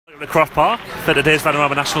the Croft Park for today's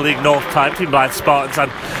Vanarama National League North tie between Blyth Spartans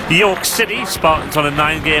and York City. Spartans on a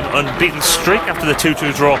 9-game unbeaten streak after the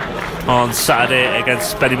 2-2 draw on Saturday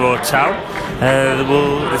against Bennymore Town.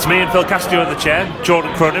 It's me and Phil Castillo in the chair,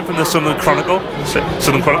 Jordan Cronin from the Sunderland Chronicle,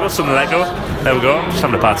 Sunderland Echo. There we go, just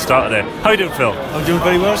having a bad start today. How are you doing, Phil? I'm doing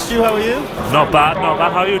very well, Stu, how are you? Not bad, not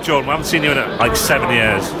bad. How are you, Jordan? We haven't seen you in like 7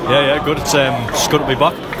 years. Yeah, good. It's good to be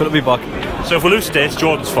back. Good to be back. So if we lose today, it's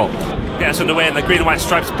Jordan's fault. Get us underway in the green and white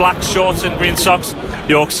stripes, black shorts and green socks.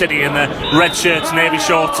 York City in the red shirts, navy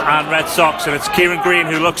shorts and red socks. And it's Kieran Green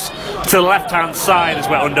who looks to the left-hand side as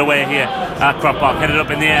we're underway here at Croft Park. Headed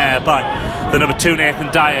up in the air by the number 2,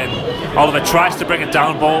 Nathan Dyan. Oliver tries to bring it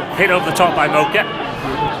down, ball hit over the top by Moke.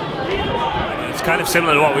 It's kind of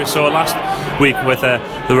similar to what we saw last week with the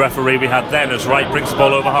referee we had then, as Wright brings the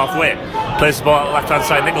ball over halfway. Plays the ball at the left-hand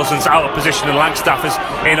side. Nicholson's out of position and Langstaff is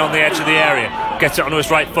in on the edge of the area. Gets it onto his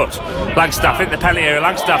right foot. Langstaff in the penalty area.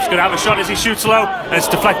 Langstaff's going to have a shot as he shoots low, and it's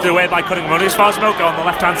deflected away by Cunningham. Only as far as Moke on the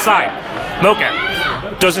left-hand side. Moke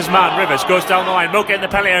does his man. Rivers goes down the line. Moke in the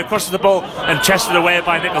penalty area, crosses the ball and chested away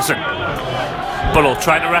by Nicholson. Buddle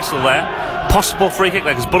trying to wrestle there. Possible free kick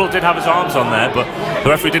there, because Buddle did have his arms on there, but the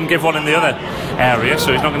referee didn't give one in the other area,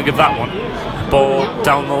 so he's not going to give that one. Ball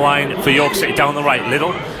down the line for York City, down the right,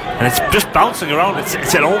 Little, and it's just bouncing around. It's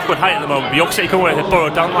an awkward height at the moment. York City come away with Borough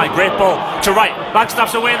down the line, great ball to right.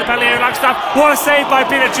 Langstaff's away in the penalty area. Langstaff, what a save by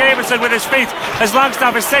Peter Jameson with his feet, as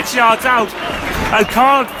Langstaff is 6 yards out and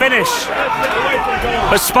can't finish.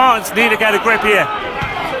 But Spartans need to get a grip here.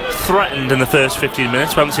 Threatened in the first 15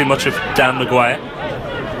 minutes. We haven't seen much of Dan Maguire.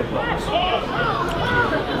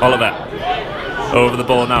 Oliver over the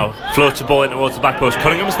ball now, floats the ball in towards the back post.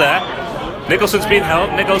 Cunningham's there. Nicholson's been held.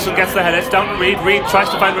 Nicholson gets the header. It's down to Reid. Reid tries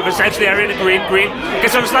to find Rivers, edge the area to Green. Green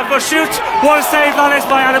gets on his left foot, shoots. What a save that is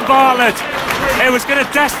by Adam Bartlett. It was going to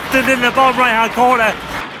destined in the bottom right hand corner.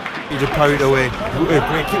 He just parried away.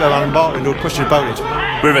 Great keeper, Adam Bartlett, no question about it.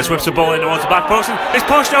 Rivers whips the ball in towards the back post and it's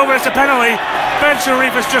pushed over. It's a penalty. Ben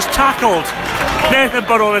Sharif has just tackled Nathan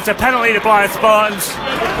Buddle. It's a penalty to Blyth Spartans.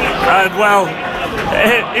 And well,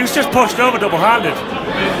 he was just pushed over double-handed.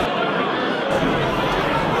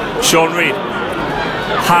 Sean Reid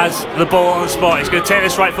has the ball on the spot. He's going to take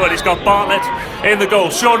this right foot. He's got Bartlett in the goal.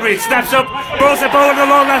 Sean Reid steps up, throws the ball in the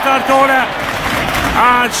long left-hand corner,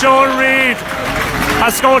 and Sean Reid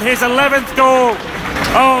has scored his 11th goal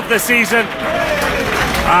of the season.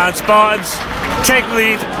 And Spartans take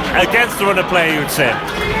lead against the run of play, you would say.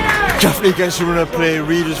 Definitely against the run of play.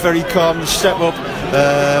 Reid is very calm, step up,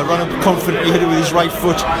 run up confidently, hit it with his right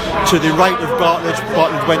foot to the right of Bartlett.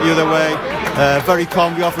 Bartlett went the other way. Very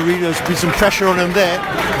calmly off the Reid. There's been some pressure on him there,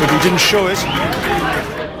 but he didn't show it.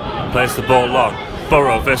 Plays the ball long.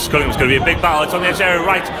 Borough versus Cunningham's going to be a big battle. It's on the edge area.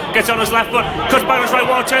 Wright gets on his left foot, cuts back his right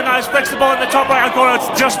wall, turn that, flicks the ball in the top right hand corner.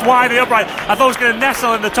 It's just wide of the upright. I thought it was going to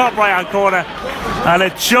nestle in the top right hand corner, and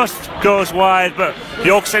it just goes wide. But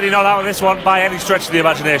York City not out of this one by any stretch of the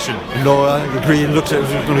imagination. No, I agree. It looks like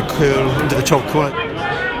it was going to curl into the top corner.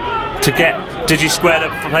 To get Digi squared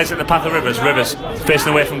up from place in the path of Rivers. Rivers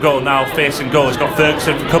facing away from goal, now facing goal. He's got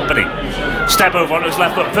Ferguson for company. Step over onto his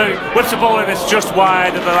left foot. Whips the ball in, it's just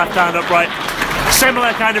wide of the left hand upright.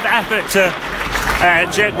 Similar kind of effort to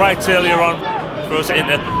Jake Wright earlier on. Throws it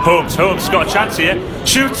into Holmes. Holmes has got a chance here.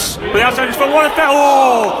 Shoots with the outside of his foot. What a finish!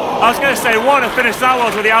 Oh! I was going to say what a finish that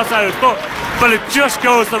was with the outside of his foot, but it just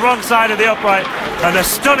goes the wrong side of the upright. And a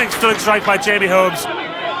stunning strike by Jamie Holmes.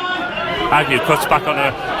 Agnew cuts back onto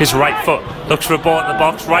his right foot, looks for a ball in the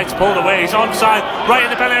box. Wright's pulled away. He's onside. Right in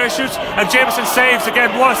the penalty area, shoots, and Jameson saves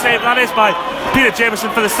again. What a save that is by Peter Jameson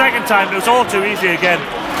for the second time. It was all too easy again.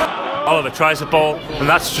 Oliver tries the ball, and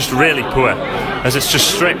that's just really poor, as it's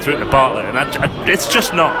just straight through to Bartlett, and it's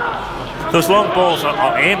just not. Those long balls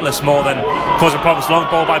are aimless more than causing problems. Long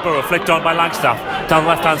ball by Borough, flicked on by Langstaff down the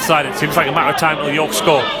left-hand side. It seems like a matter of time till York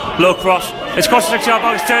score. Low cross, it's crossed the 6-yard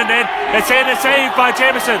box, turned in. It's in, it's saved by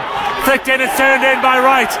Jameson. Flicked in, it's turned in by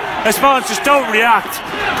Wright. The Spartans just don't react,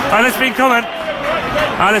 and it's been coming,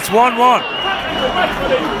 and it's 1-1.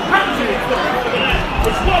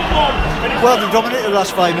 Well, they've dominated the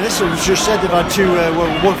last 5 minutes. It was just said they've had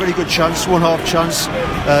one very good chance, one half chance.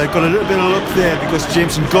 Got a little bit of luck there because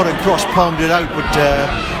Jameson got it across, palmed it out, but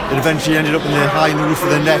it eventually ended up high in the roof of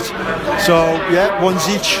the net. So yeah, ones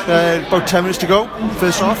each. About 10 minutes to go,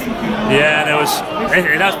 first half. Yeah, and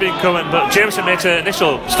it has been coming, but Jameson makes an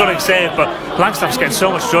initial stunning save, but Langstaff's getting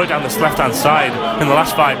so much joy down this left-hand side in the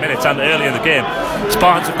last 5 minutes and early in the game.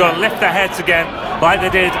 Spartans have got to lift their heads again, like they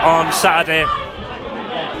did on Saturday.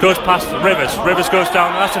 Goes past Rivers. Rivers goes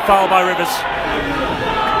down. That's a foul by Rivers.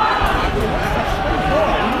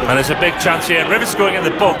 And there's a big chance here. Rivers going in the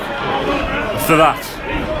book for that.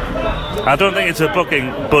 I don't think it's a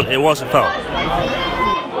booking, but it was a foul.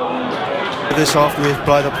 This after with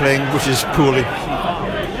Blyth are playing, which is poorly.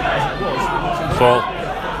 Ball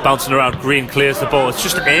bouncing around, Green clears the ball. It's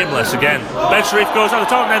just aimless again. Ben Sharif goes on the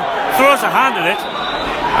top and then throws a hand at it,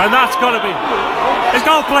 and that's got to be. It's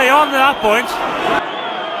got to play on at that point.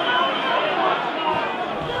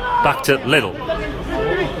 Back to Little.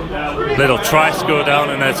 Little tries to go down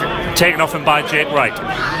and it's taken off him by Jake Wright.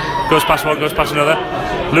 Goes past one, goes past another.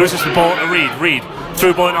 Loses the ball to Reid. Reid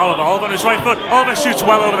through ball in Oliver. Oliver on his right foot. Oliver shoots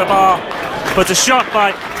well over the bar, but it's a shot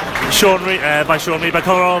by Sean Reid, by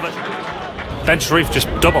Conor Oliver. Ben Sharif just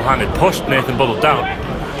double-handed pushed Nathan Buddle down,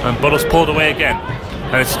 and Buddle's pulled away again.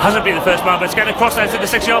 And it hasn't been the first man, but it's getting across there. It's in the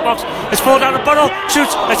 6-yard box. It's pulled down to Buddle.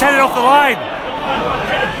 Shoots. It's headed off the line.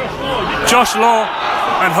 Josh Law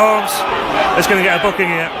and Holmes is going to get a booking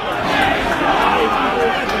here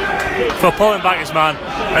for pulling back his man,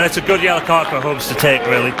 and it's a good yellow card for Holmes to take,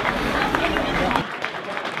 really.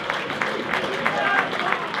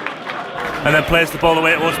 And then plays the ball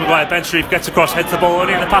away towards Maguire. Ben Sharif gets across, heads the ball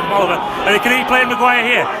only in the path of Oliver, and he can play Maguire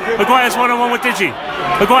here. Maguire's one-on-one with Digi.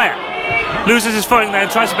 Maguire loses his footing there and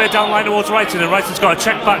tries to play down line towards Wrighton, and Wrighton's got to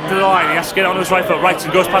check back to the line. He has to get on his right foot.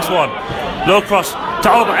 Wrighton goes past one. Low cross to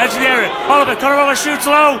Oliver, edge of the area. Oliver, Conor Oliver shoots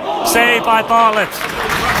low. Saved by Bartlett.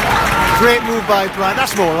 Great move by Blyth,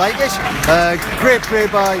 that's more like it. Great play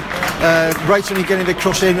by Wrighton in getting the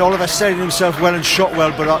cross in. Oliver setting himself well and shot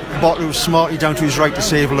well, but Bartlett was smartly down to his right to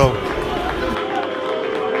save low.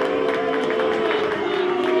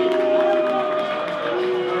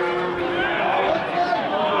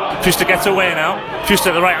 Fuster gets away now. Fuster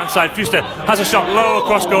at the right hand side. Fuster has a shot low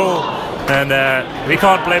across goal, and we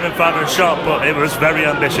can't blame him for having a shot, but it was very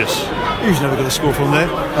ambitious. He was never going to score from there.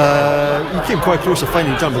 He came quite close to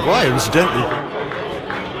finding Dan Maguire, incidentally.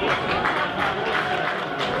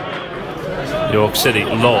 York City,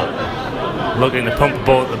 Law looking to pump the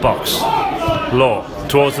ball at the box. Law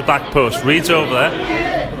towards the back post. Reid's over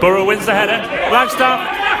there. Burrow wins the header. Langstaff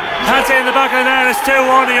has it in the back of the net. It's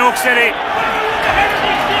 2-1 to York City.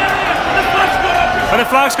 And the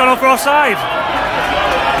flag's gone off for offside.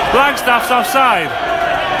 Langstaff's offside.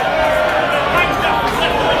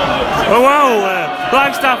 Oh wow,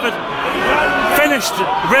 Langstaff had finished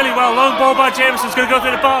really well. Long ball by Jameson's going to go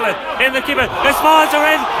through the Bartlett. In the keeper. The Spartans are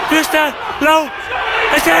in. Fuster, low.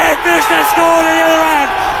 It's in. Fuster scored in the other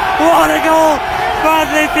end. What a goal.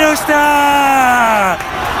 Bradley Fuster.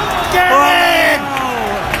 Wow.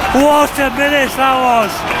 What a minute that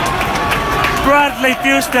was. Bradley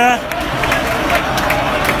Fuster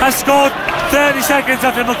has scored 30 seconds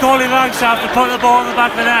after Macaulay Langstaff to put the ball in the back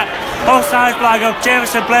of the net. Offside flag up.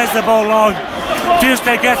 Jameson plays the ball long.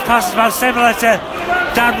 Fuster gets past his man, similar to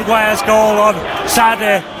Dan Maguire's goal on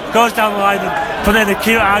Saturday. Goes down the line and from an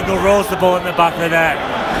acute angle rolls the ball in the back of the net.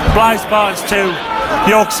 Blyth Spartans 2,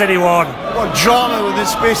 York City 1. What drama within the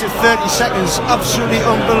space of 30 seconds. Absolutely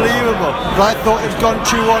unbelievable. Blyth thought it was gone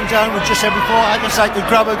 2-1 down with just every before. Hackensack could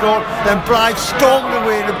grab a goal. Then Blyth stormed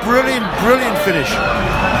away in a brilliant, brilliant finish.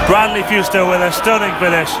 Bradley Fuster with a stunning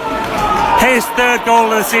finish. His third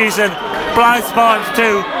goal of the season. Blyth Spartans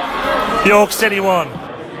 2, York City 1.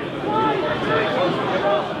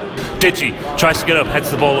 Digi tries to get up, heads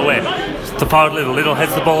the ball away. To power Little. Little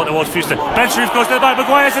heads the ball towards Fuster. Ben Sharif goes to the back.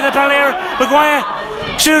 Maguire's in the penalty area. Maguire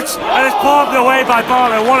shoots and it's palmed away by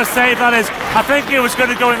Bartlett. What a save that is. I think it was going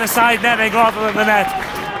to go in the side netting rather than the net.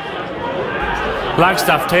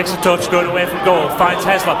 Langstaff takes a touch going away from goal. Finds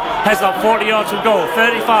Heslop. Heslop 40 yards from goal.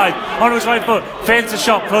 35 on his right foot. Feigns a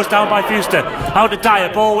shot. Closed down by Fuster. Out to Dyer.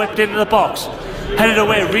 Ball whipped into the box. Headed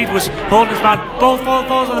away. Reid was holding his man. Ball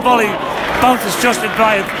falls on the volley. Bounces just in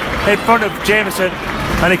front of Jameson,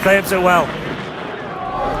 and he claims it well.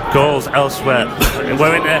 Goals elsewhere.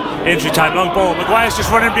 We're into injury time. Long ball. Maguire's just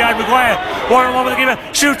running behind Maguire. One-on-one with the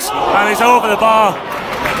keeper. Shoots, and he's over the bar.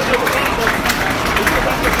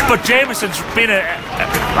 But Jameson's been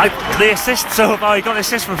like the assist so far. He got the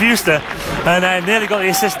assist from Fuster, and nearly got the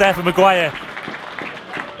assist there from Maguire.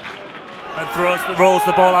 And rolls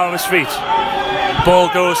the ball out of his feet. Ball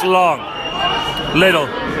goes long. Little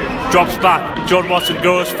drops back. Jordan Watson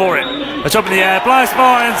goes for it. It's up in the air. Blyth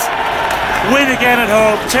Spartans win again at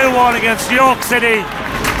home. 2-1 against York City.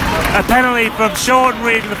 A penalty from Sean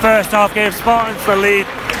Reid in the first half gave Spartans the lead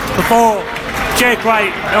before Jake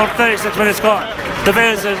Wright on 36 minutes got the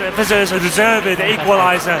visitors a deserved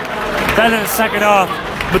equaliser. Then in the second half,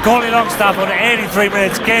 Macaulay Longstaff on 83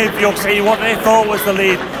 minutes gave York City what they thought was the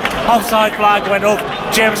lead. Offside flag went up.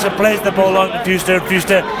 Jameson plays the ball on to Fuster, and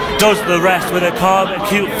Fuster does the rest with a calm,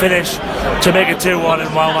 acute finish to make it 2-1,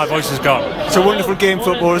 and while my voice is gone. It's a wonderful game,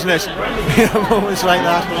 football, isn't it? You know, moments like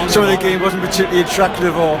that. Some of the game wasn't particularly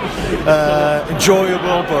attractive or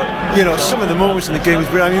enjoyable, but you know, some of the moments in the game was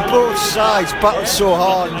brilliant. I mean, both sides battled so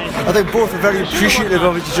hard. I think both are very appreciative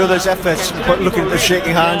of each other's efforts, but looking at the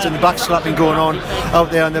shaking hands and the backslapping going on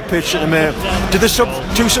out there on the pitch at the minute. Did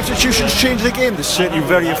the two substitutions change the game? They're certainly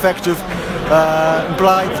very effective.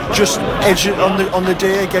 Blyth just edged it on the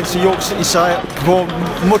day against the York City side, performed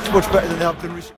much better than they have done recently.